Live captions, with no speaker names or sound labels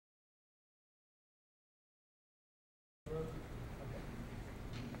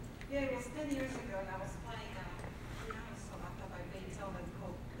years ago, and I was playing a piano sonata by Beethoven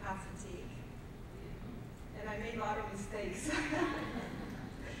called Capacity, and I made a lot of mistakes.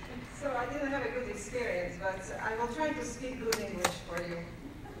 So I didn't have a good experience, but I will try to speak good English for you.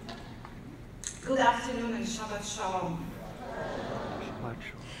 Good afternoon and Shabbat Shalom.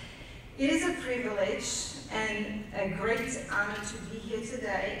 It is a privilege and a great honor to be here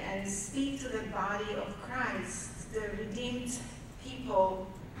today and speak to the body of Christ, the redeemed people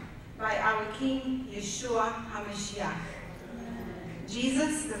by our King Yeshua HaMashiach,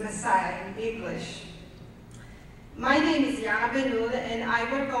 Jesus the Messiah in English. My name is Yana Ben-Nun, and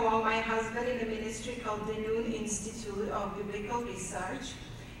I work along my husband in a ministry called the Nun Institute of Biblical Research.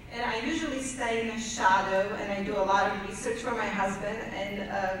 And I usually stay in a shadow, and I do a lot of research for my husband and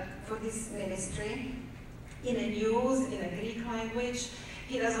for this ministry in a news, in a Greek language.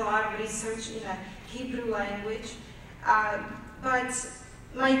 He does a lot of research in a Hebrew language. But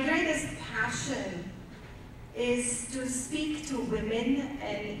my greatest passion is to speak to women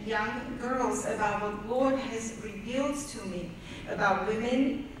and young girls about what Lord has revealed to me about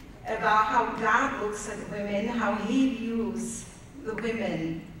women, about how God looks at women, how He views the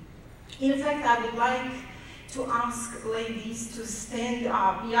women. In fact, I would like to ask ladies to stand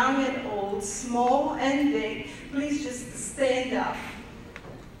up, young and old, small and big. Please just stand up.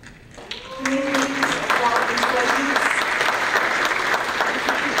 Please applaud these ladies.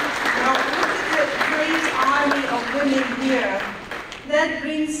 Now look at the great army of women here. That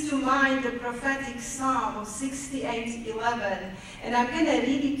brings to mind the prophetic Psalm of 68:11. And I'm going to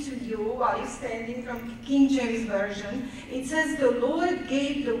read it to you while you're standing from King James Version. It says, "The Lord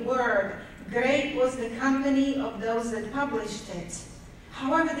gave the word. Great was the company of those that published it."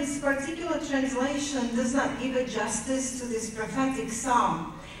 However, this particular translation does not give a justice to this prophetic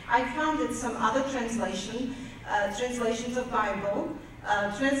psalm. I found that some other translations of Bible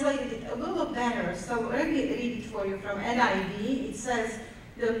translated it a little better. So let me read it for you from NIV. It says,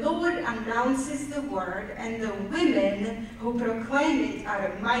 "The Lord announces the word, and the women who proclaim it are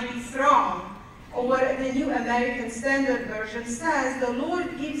a mighty throng." Or the New American Standard Version says, "The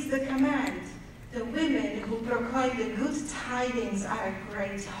Lord gives the command. The women who proclaim the good tidings are a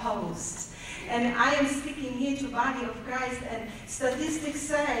great host." And I am speaking here to the body of Christ, and statistics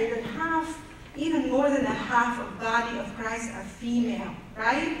say that even more than a half of the body of Christ are female,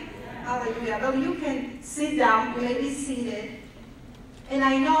 right? Yeah. Hallelujah. Well, you can sit down, you may be seated. And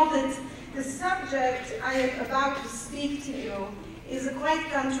I know that the subject I am about to speak to you is a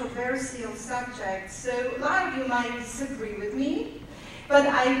quite controversial subject, so a lot of you might disagree with me, but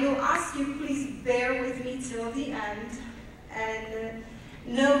I will ask you, please bear with me till the end, and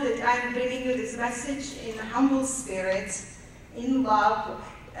know that I'm bringing you this message in a humble spirit, in love,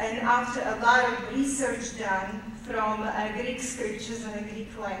 and after a lot of research done from Greek scriptures and a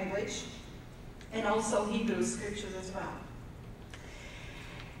Greek language, and also Hebrew scriptures as well.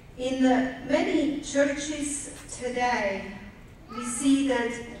 In many churches today, we see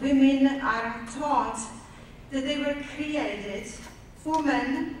that women are taught that they were created for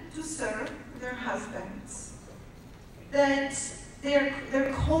men to serve their husbands, that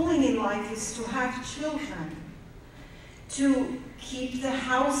their calling in life is to have children, to keep the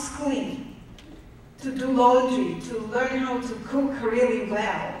house clean, to do laundry, to learn how to cook really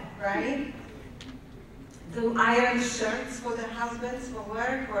well, right? Do iron shirts for the husbands for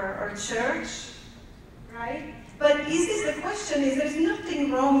work or church, right? But the question is, there's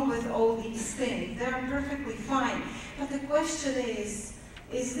nothing wrong with all these things. They're perfectly fine. But the question is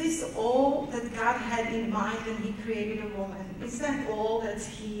this all that God had in mind when He created a woman? Is that all that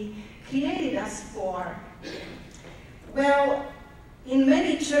He created us for? Well, in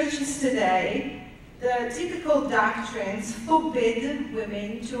many churches today, the typical doctrines forbid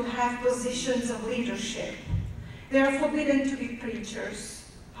women to have positions of leadership. They are forbidden to be preachers,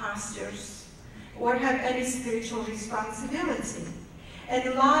 pastors, or have any spiritual responsibility. And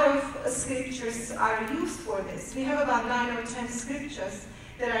a lot of scriptures are used for this. We have about 9 or 10 scriptures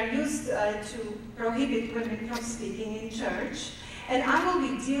that are used to prohibit women from speaking in church. And I will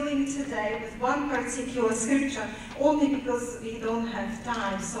be dealing today with one particular scripture only because we don't have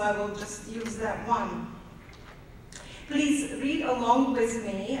time, so I will just use that one. Please read along with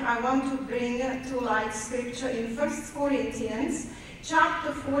me. I want to bring to light scripture in 1 Corinthians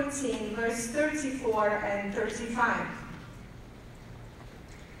chapter 14, verse 34 and 35.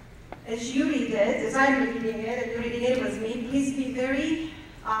 As you read it, as I'm reading it, and you're reading it with me, please be very,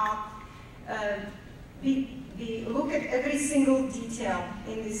 look at every single detail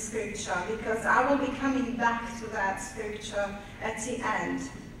in this scripture, because I will be coming back to that scripture at the end.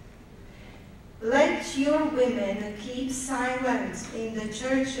 "Let your women keep silent in the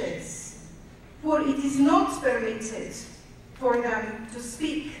churches, For it is not permitted for them to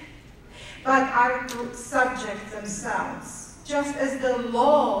speak, but are to subject themselves, just as the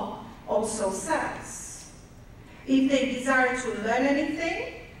law also says. If they desire to learn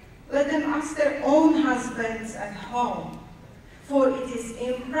anything, let them ask their own husbands at home, for it is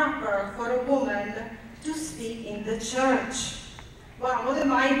improper for a woman to speak in the church. Wow, what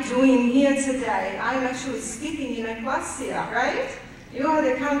am I doing here today? I'm actually speaking in ecclesia, right? You are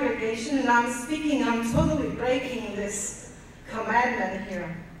the congregation and I'm speaking, I'm totally breaking this commandment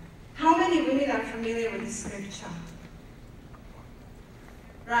here. How many women are familiar with this scripture?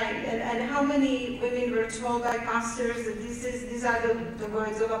 Right, and how many women were told by pastors that these are the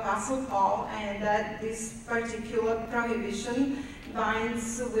words of Apostle Paul, and that this particular prohibition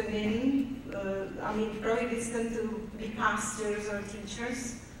binds women, prohibits them to be pastors or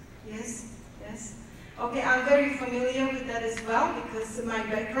teachers? Yes, yes. Okay, I'm very familiar with that as well, because my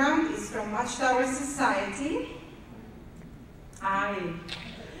background is from Watchtower Society.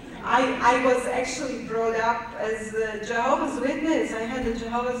 I was actually brought up as a Jehovah's Witness. I had a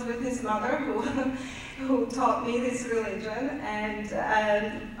Jehovah's Witness mother who taught me this religion, and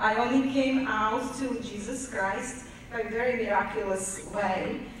I only came out to Jesus Christ by a very miraculous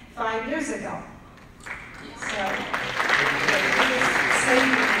way 5 years ago. So,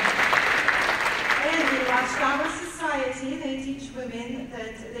 and in Watchtower Society, they teach women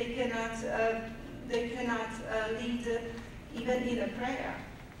that they cannot lead even in a prayer.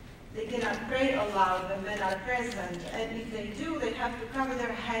 They cannot pray aloud when men are present, and if they do, they have to cover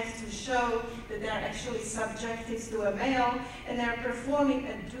their heads to show that they are actually subjected to a male, and they are performing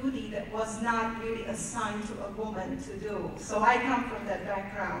a duty that was not really assigned to a woman to do. So I come from that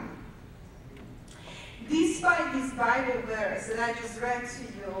background. Despite this Bible verse that I just read to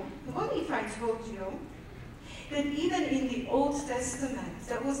you, what if I told you that even in the Old Testament,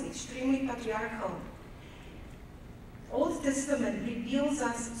 that was extremely patriarchal, Old Testament reveals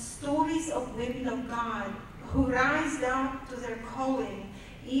us stories of women of God who rise up to their calling,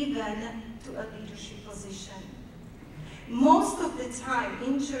 even to a leadership position. Most of the time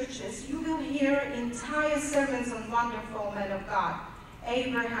in churches, you will hear entire sermons on wonderful men of God.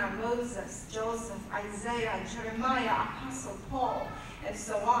 Abraham, Moses, Joseph, Isaiah, Jeremiah, Apostle Paul, and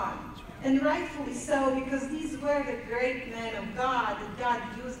so on. And rightfully so, because these were the great men of God that God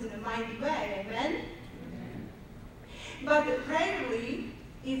used in a mighty way. Amen? But rarely,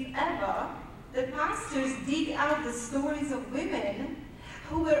 if ever, the pastors dig out the stories of women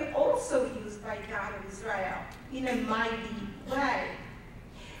who were also used by God of Israel in a mighty way.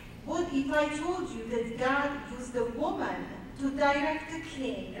 What if I told you that God used a woman to direct the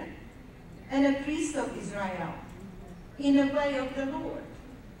king and a priest of Israel in a way of the Lord?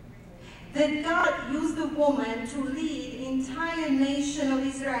 That God used a woman to lead the entire nation of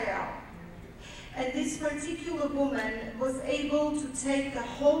Israel. And this particular woman was able to take the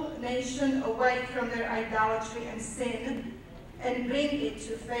whole nation away from their idolatry and sin and bring it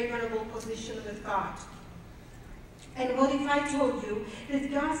to a favorable position with God. And what if I told you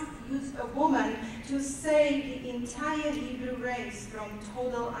that God used a woman to save the entire Hebrew race from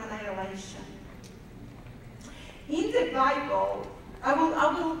total annihilation? In the Bible, I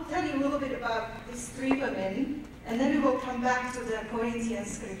will tell you a little bit about these three women, and then we will come back to the Corinthian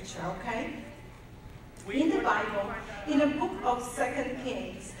scripture, okay? In the Bible, in the book of 2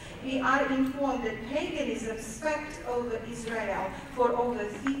 Kings, we are informed that paganism swept over Israel for over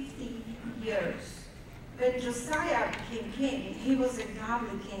 50 years. When Josiah became king, he was a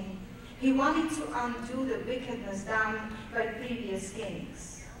godly king. He wanted to undo the wickedness done by previous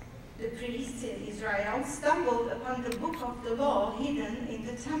kings. The priests in Israel stumbled upon the book of the law hidden in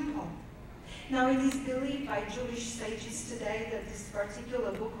the temple. Now, it is believed by Jewish sages today that this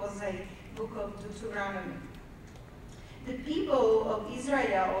particular book was a book of Deuteronomy. The people of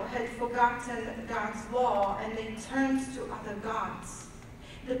Israel had forgotten God's law and they turned to other gods.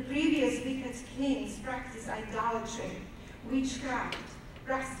 The previous wicked kings practiced idolatry, witchcraft,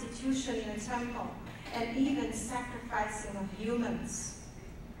 prostitution in a temple, and even sacrificing of humans.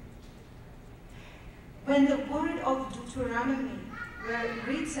 When the word of Deuteronomy were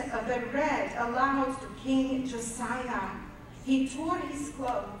read aloud to King Josiah, he tore his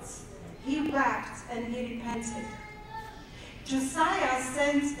clothes, he wept, and he repented. Josiah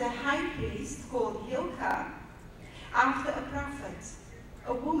sent the high priest called Hilkiah after a prophet,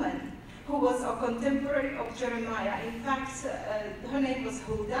 a woman who was a contemporary of Jeremiah. In fact, her name was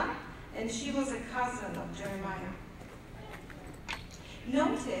Huldah, and she was a cousin of Jeremiah.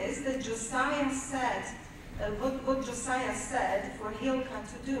 Notice that Josiah said, what Josiah said for Hilkiah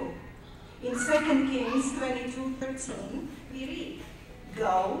to do. In 2 Kings 22:13, we read,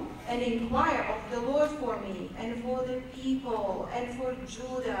 Go and inquire of the Lord for me and for the people and for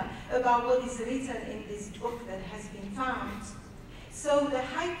Judah about what is written in this book that has been found. So the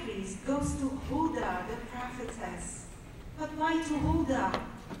high priest goes to Huldah, the prophetess. But why to Huldah?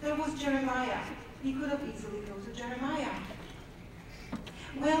 There was Jeremiah. He could have easily gone to Jeremiah.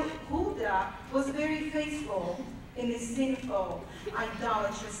 Well, Huldah was very faithful in this sinful,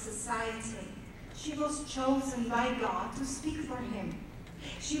 idolatrous society. She was chosen by God to speak for him.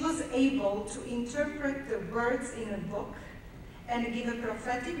 She was able to interpret the words in a book and give a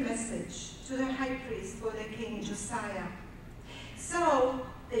prophetic message to the high priest for the king Josiah. So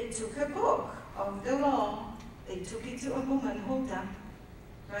they took a book of the law, they took it to a woman, Huldah,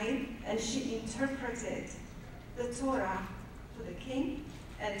 right? And she interpreted the Torah to the king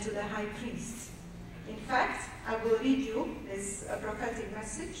and to the high priest. In fact, I will read you this prophetic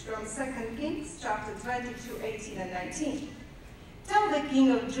message from 2 Kings chapter 22, 18 and 19. Tell the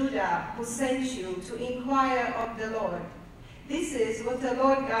king of Judah who sent you to inquire of the Lord. This is what the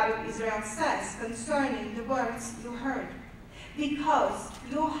Lord God of Israel says concerning the words you heard. Because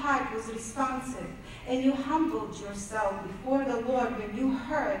your heart was responsive and you humbled yourself before the Lord when you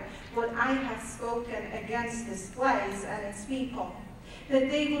heard what I have spoken against this place and its people, that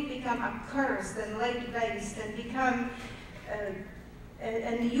they would become accursed and laid waste and become,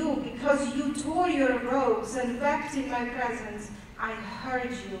 and you, because you tore your robes and wept in my presence, I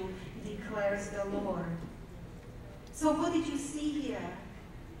heard you, declares the Lord. So what did you see here?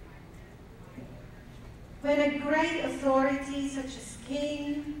 When a great authority such as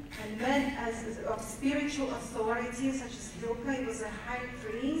king and men of spiritual authority such as Hilkiah was a high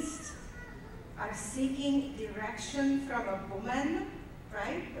priest, are seeking direction from a woman,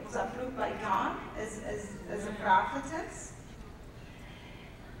 right? That was approved by God as a prophetess.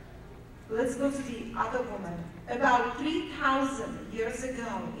 Let's go to the other woman. About 3,000 years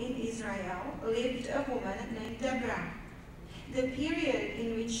ago in Israel lived a woman named Deborah. The period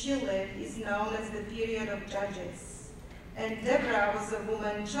in which she lived is known as the period of Judges. And Deborah was a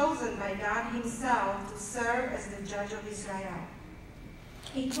woman chosen by God himself to serve as the judge of Israel.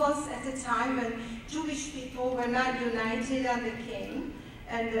 It was at a time when Jewish people were not united under king,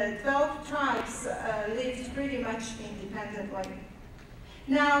 and the 12 tribes lived pretty much independently.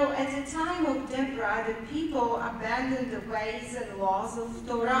 Now, at the time of Deborah, the people abandoned the ways and laws of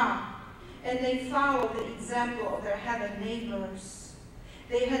Torah, and they followed the example of their heathen neighbors.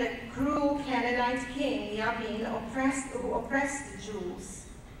 They had a cruel Canaanite king, Yabin, who oppressed the Jews.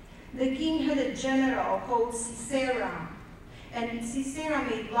 The king had a general called Sisera, and Sisera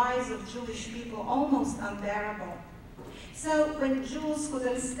made lives of Jewish people almost unbearable. So when Jews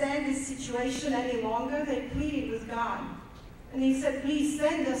couldn't stand this situation any longer, they pleaded with God. And he said, please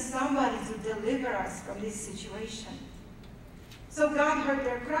send us somebody to deliver us from this situation. So God heard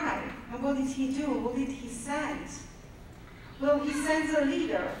their cry. And what did he do? What did he send? Well, he sends a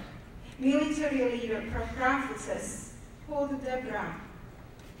leader, military leader, prophetess, called Deborah.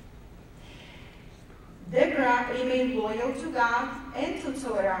 Deborah remained loyal to God and to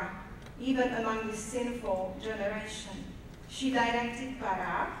Torah, even among this sinful generation. She directed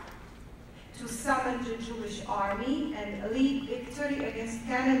Barak to summon the Jewish army and lead victory against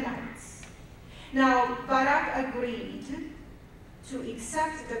Canaanites. Now, Barak agreed to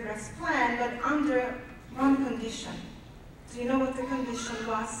accept Deborah's plan, but under one condition. Do you know what the condition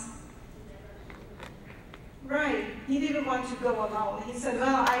was? Right, he didn't want to go alone. He said,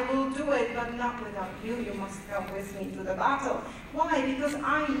 well, I will do it, but not without you. You must come with me to the battle. Why? Because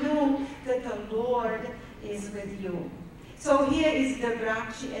I know that the Lord is with you. So here is Deborah.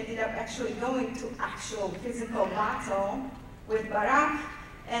 She ended up actually going to actual physical battle with Barak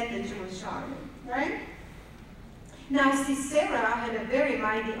and the Jewish army, right? Now, Sisera had a very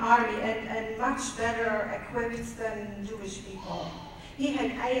mighty army and much better equipped than Jewish people. He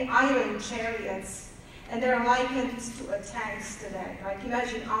had iron chariots, and they're likened to tanks today. Like,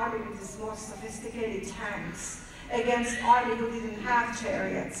 imagine army with these more sophisticated tanks against army who didn't have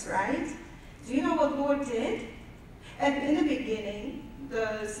chariots, right? Do you know what Lord did? And in the beginning,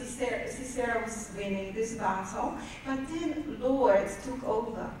 Sisera was winning this battle, but then Lord took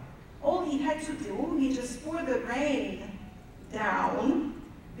over. All he had to do, he just poured the rain down,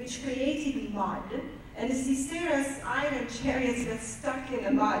 which created mud, and Sisera's iron chariots got stuck in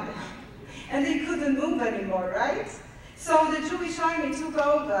the mud, and they couldn't move anymore, right? So the Jewish army took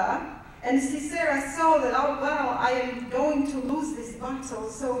over, and Sisera saw that, oh, well, I am going to lose this battle,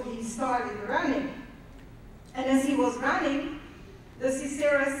 so he started running. And as he was running, the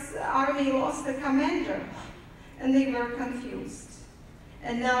Sisera's army lost the commander, and they were confused.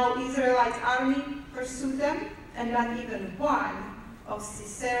 And now Israelite army pursued them, and not even one of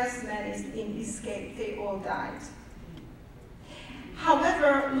Sisera's men escaped. They all died.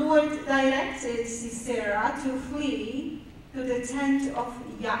 However, Lord directed Sisera to flee to the tent of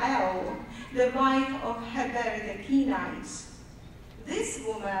Jael, the wife of Heber the Kenite. This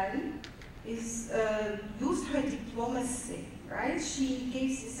woman used her diplomacy, right? She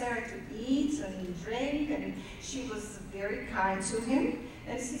gave Sisera to eat and drink, and she was very kind to him.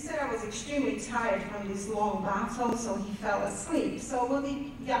 And Sisera was extremely tired from this long battle, so he fell asleep. So what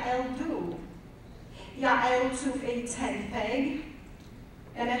did Jael do? Jael took a tent peg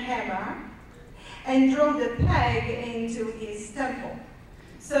and a hammer and drove the peg into his temple.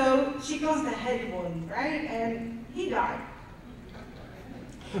 So she caused a head wound, right? And he died.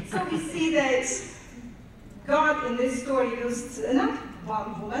 So we see that God in this story used not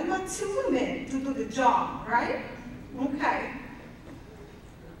one woman, but two women to do the job, right? Okay.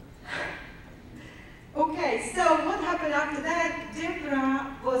 Okay, so what happened after that?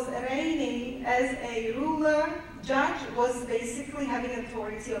 Deborah was reigning as a ruler. Judge was basically having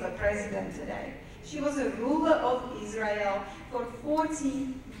authority of a president today. She was a ruler of Israel for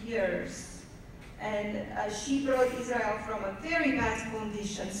 40 years. And she brought Israel from a very bad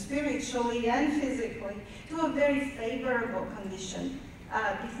condition, spiritually and physically, to a very favorable condition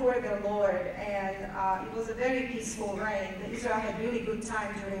before the Lord. And it was a very peaceful reign. Israel had really good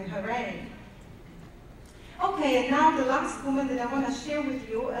time during her reign. Okay, and now the last woman that I want to share with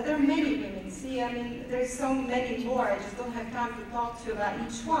you, there are many women. See, I mean, there's so many more. I just don't have time to talk to you about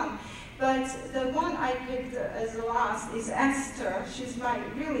each one. But the one I picked as the last is Esther. She's my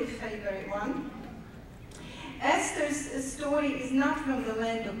really favorite one. Esther's story is not from the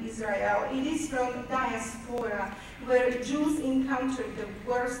land of Israel. It is from diaspora, where Jews encountered the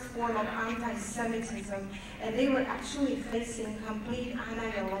worst form of anti-Semitism, and they were actually facing complete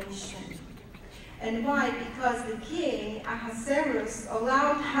annihilation. And why? Because the king, Ahasuerus,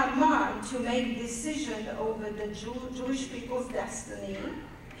 allowed Haman to make decision over the Jewish people's destiny.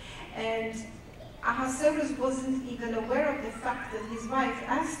 And Ahasuerus wasn't even aware of the fact that his wife,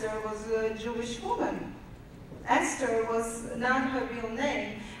 Esther, was a Jewish woman. Esther was not her real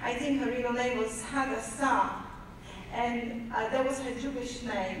name. I think her real name was Hadassah, and that was her Jewish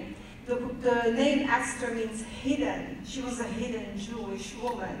name. The name Esther means hidden. She was a hidden Jewish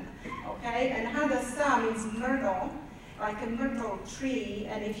woman, okay? And Hadassah means myrtle, like a myrtle tree.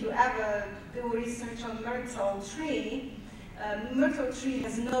 And if you ever do research on myrtle tree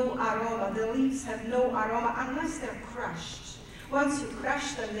has no aroma. The leaves have no aroma unless they're crushed. Once you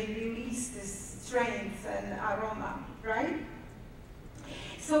crush them, they release this strength and aroma, right?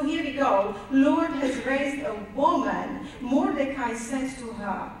 So here we go. Lord has raised a woman. Mordecai said to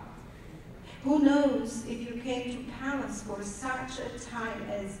her, "Who knows if you came to palace for such a time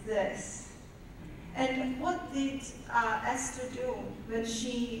as this?" And what did Esther do when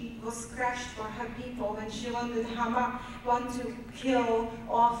she was crushed for her people, when she wanted Haman to kill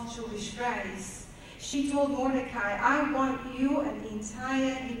off Jewish race? She told Mordecai, "I want you and the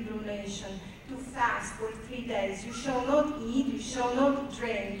entire Hebrew nation to fast for 3 days. You shall not eat, you shall not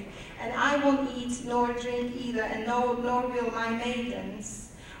drink, and I won't eat nor drink either, and nor will my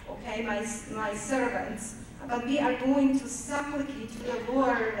maidens, okay, my servants. But we are going to supplicate to the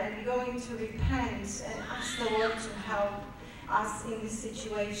Lord, and we're going to repent and ask the Lord to help us in this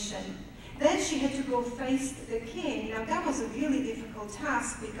situation." Then she had to go face the king. Now that was a really difficult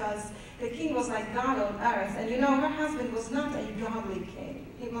task because the king was like God on earth. And you know, her husband was not a godly king.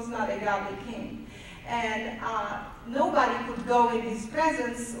 He was not a godly king. And nobody could go in his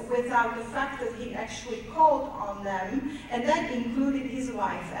presence without the fact that he actually called on them. And that included his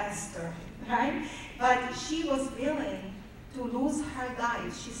wife, Esther, right? But she was willing to lose her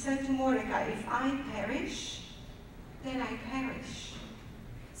life. She said to Mordecai, "If I perish, then I perish."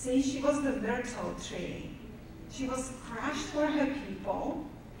 See, she was the myrtle tree. She was crushed for her people,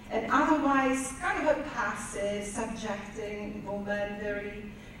 and otherwise kind of a passive, subjecting woman,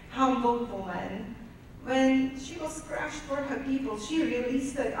 very humble woman. When she was crushed for her people, she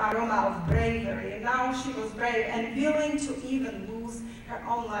released the aroma of bravery, and now she was brave and willing to even lose her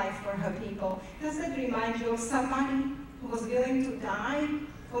own life for her people. Does that remind you of somebody who was willing to die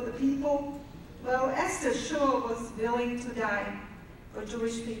for the people? Well, Esther sure was willing to die for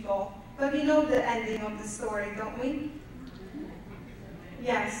Jewish people. But we know the ending of the story, don't we?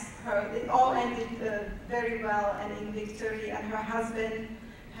 Yes, it all ended very well and in victory, and her husband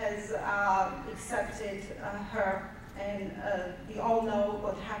has accepted her, and we all know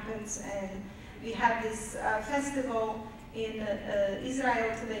what happens. And we have this festival in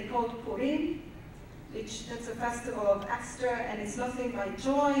Israel today called Purim, which that's a festival of Esther, and it's nothing but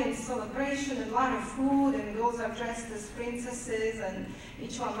joy and celebration and a lot of food, and girls are dressed as princesses, and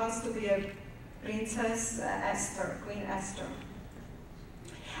each one wants to be a princess, Esther, Queen Esther.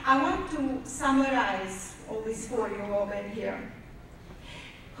 I want to summarize all these for you women here.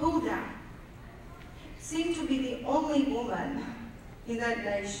 Huldah seemed to be the only woman in that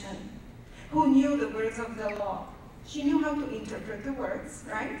nation who knew the words of the law. She knew how to interpret the words,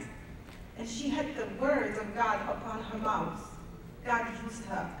 right? And she had the words of God upon her mouth. God used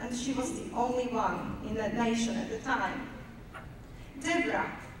her, and she was the only one in that nation at the time.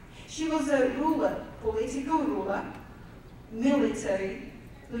 Deborah, she was a ruler, political ruler, military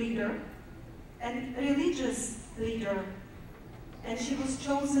leader, and religious leader, and she was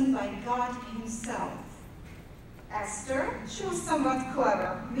chosen by God himself. Esther, she was somewhat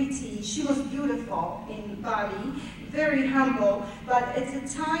clever, witty, she was beautiful in body, very humble, but at a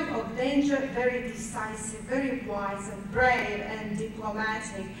time of danger, very decisive, very wise and brave and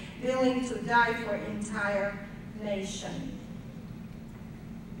diplomatic, willing to die for an entire nation.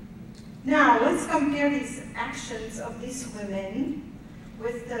 Now, let's compare these actions of these women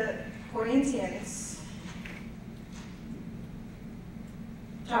with the Corinthians.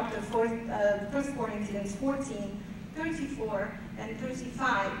 Chapter 4, 1 Corinthians 14, 34 and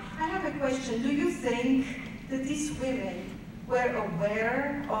 35. I have a question. Do you think that these women were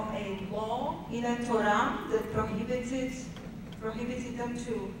aware of a law in a Torah that prohibited them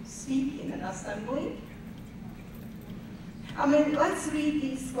to speak in an assembly? I mean, let's read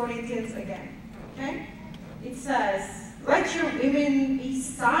these Corinthians again, okay? It says, let your women be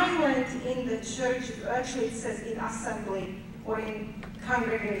silent in the church. Actually, it says in assembly or in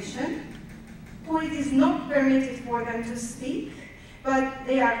congregation, for it is not permitted for them to speak, but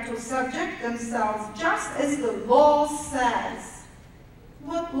they are to subject themselves just as the law says.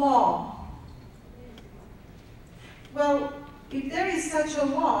 What law? Well, if there is such a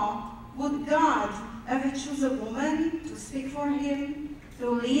law, would God ever choose a woman to speak for him, to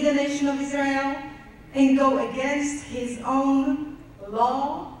lead the nation of Israel, and go against his own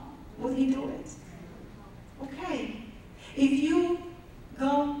law? Would he do it? Okay. If you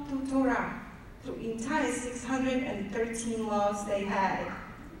go to Torah, to entire 613 laws they had,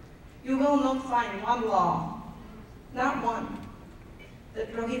 you will not find one law, not one,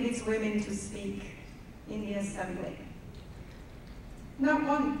 that prohibits women to speak in the assembly. Not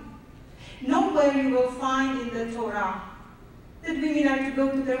one. Nowhere you will find in the Torah that women are to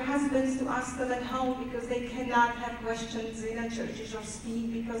go to their husbands to ask them at home because they cannot have questions in the churches or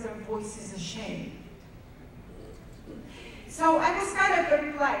speak because their voice is ashamed. So I was kind of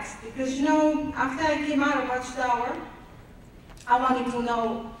perplexed because, you know, after I came out of Watchtower, I wanted to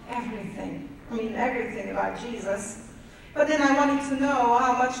know everything. I mean, everything about Jesus. But then I wanted to know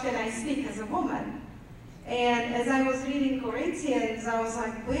how much can I speak as a woman. And as I was reading Corinthians, I was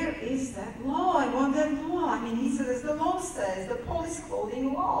like, where is that law? I want that law. I mean, he says, the law says, the police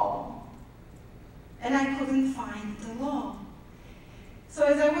clothing law. And I couldn't find the law. So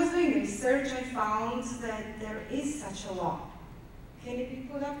as I was doing research, I found that there is such a law. Can it be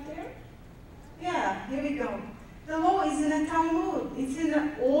put up there? Yeah, here we go. The law is in a Talmud. It's in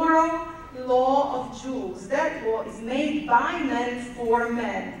the oral law of Jews. That law is made by men for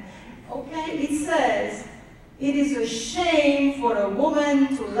men. Okay, it says, it is a shame for a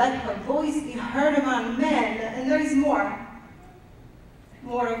woman to let her voice be heard among men. And there is more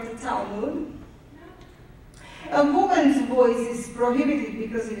of the Talmud. A woman's voice is prohibited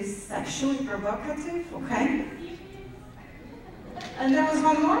because it is sexually provocative, okay? And there was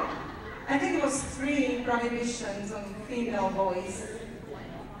one more? I think it was 3 prohibitions on female voice.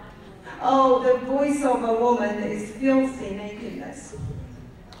 Oh, the voice of a woman is filthy nakedness.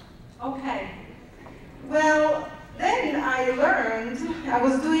 Okay. Well, then I learned, I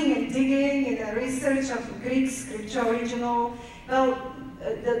was doing a digging in a research of Greek scripture original, well,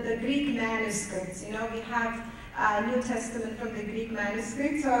 the Greek manuscripts, you know, we have New Testament from the Greek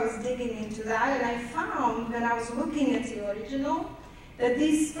manuscript, so I was digging into that, and I found, when I was looking at the original, that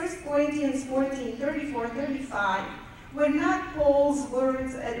these 1 Corinthians 14, 34, 35 were not Paul's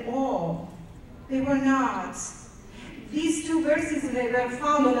words at all. They were not. These 2 verses, they were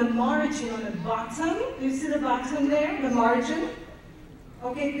found on the margin, on the bottom. You see the bottom there, the margin?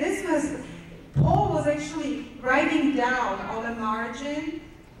 Okay, this was, Paul was actually writing down on the margin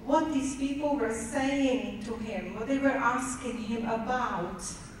what these people were saying to him, what they were asking him about.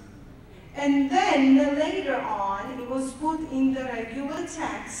 And then later on, it was put in the regular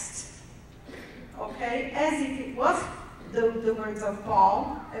text, okay, as if it was the words of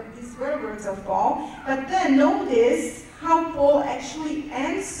Paul. These were words of Paul. But then notice how Paul actually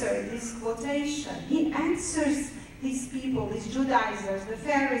answered this quotation. He answers these people, these Judaizers, the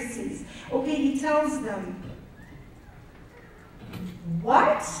Pharisees. Okay, he tells them,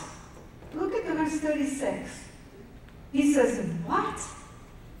 what? Look at the verse 36. He says, what?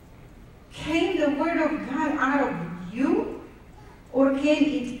 Came the word of God out of you? Or came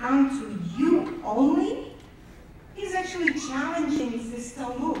it unto you only? He's actually challenging this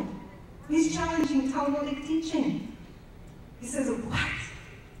Talmud. He's challenging Talmudic teaching. He says, what?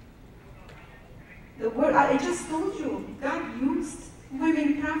 The word, I just told you, God used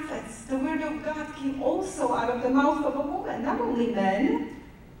women prophets. The word of God came also out of the mouth of a woman, not only men.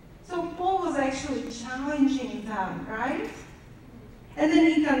 So Paul was actually challenging them, right? And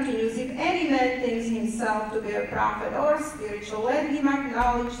then he continues, if any man thinks himself to be a prophet or spiritual, let him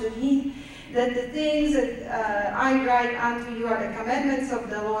acknowledge that the things that I write unto you are the commandments of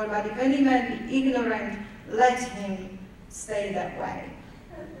the Lord, but if any man be ignorant, let him stay that way.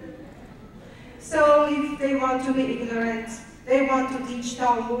 So if they want to be ignorant, they want to teach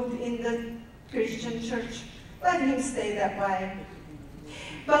Talmud in the Christian church, let him stay that way.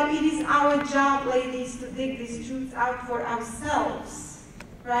 But it is our job, ladies, to dig these truths out for ourselves,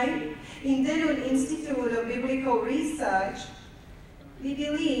 right? In the Institute of Biblical Research, we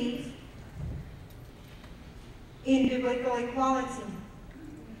believe in biblical equality.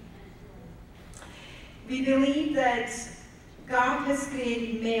 We believe that God has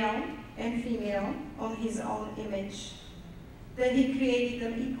created male and female on his own image, that he created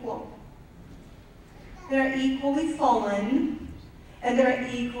them equal. They're equally fallen, and they're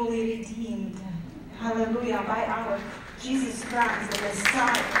equally redeemed. Hallelujah, by our Jesus Christ, the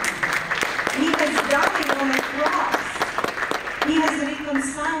Messiah. He has died on the cross. He has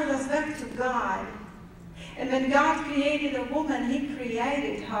reconciled us back to God. And when God created a woman, he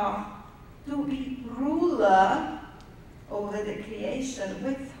created her to be ruler over the creation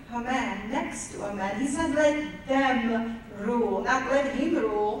with a man, next to a man. He said, let them rule. Not let him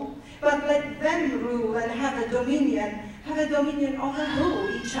rule, but let them rule and have a dominion. Have a dominion over who?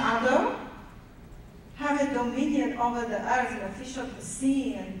 Each other? Have a dominion over the earth and the fish of the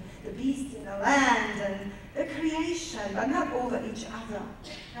sea and the beasts in the land and the creation, but not over each other,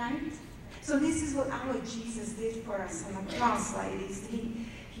 right? So this is what our Jesus did for us on the cross, ladies. He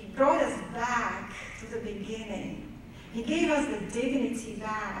brought us back to the beginning. He gave us the dignity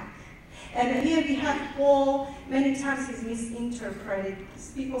back. And here we have Paul. Many times he's misinterpreted.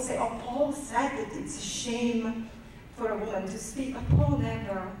 People say, oh, Paul said that it's a shame for a woman to speak. But Paul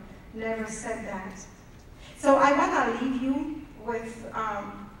never said that. So I want to leave you with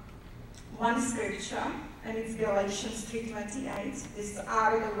one scripture, and it's Galatians 3:28. These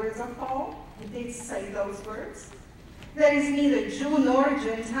are the words of Paul. He did say those words. There is neither Jew nor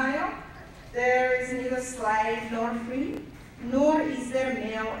Gentile. There is neither slave nor free, nor is there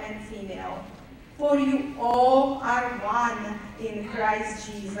male and female. For you all are one in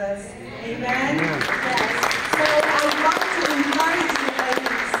Christ Jesus. Amen? Yes. So I want to encourage you,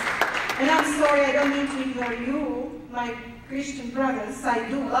 ladies. And I'm sorry, I don't mean to ignore you, my Christian brothers. I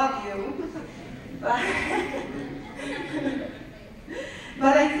do love you.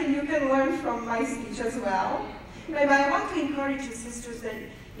 But I think you can learn from my speech as well. But I want to encourage you, sisters, that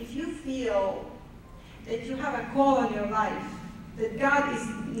if you feel that you have a call on your life, that God is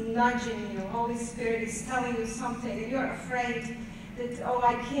nudging you, Holy Spirit is telling you something, and you're afraid that, oh,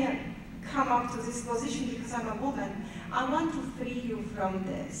 I can't come up to this position because I'm a woman, I want to free you from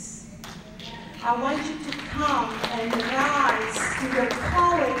this. I want you to come and rise to the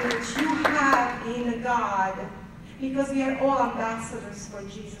calling that you have in God, because we are all ambassadors for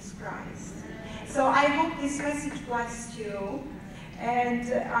Jesus Christ. So I hope this message blessed you,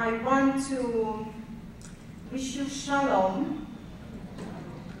 and I want to wish you shalom,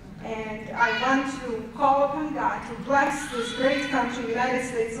 and I want to call upon God to bless this great country, United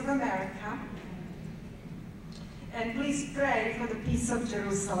States of America, and please pray for the peace of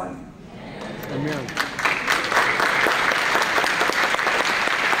Jerusalem. Amen.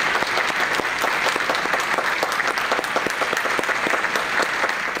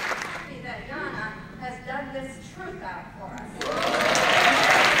 That Yana has dug this truth out for us.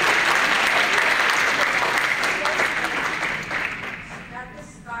 She got this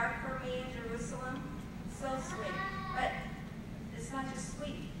scarf for me in Jerusalem. So sweet. But it's not just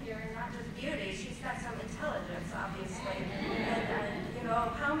sweet here, not just beauty. She's got some intelligence, obviously. And you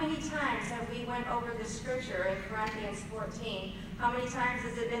know, how many times have we went over this scripture in Corinthians 14? How many times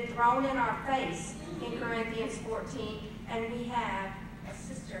has it been thrown in our face in Corinthians 14? And we have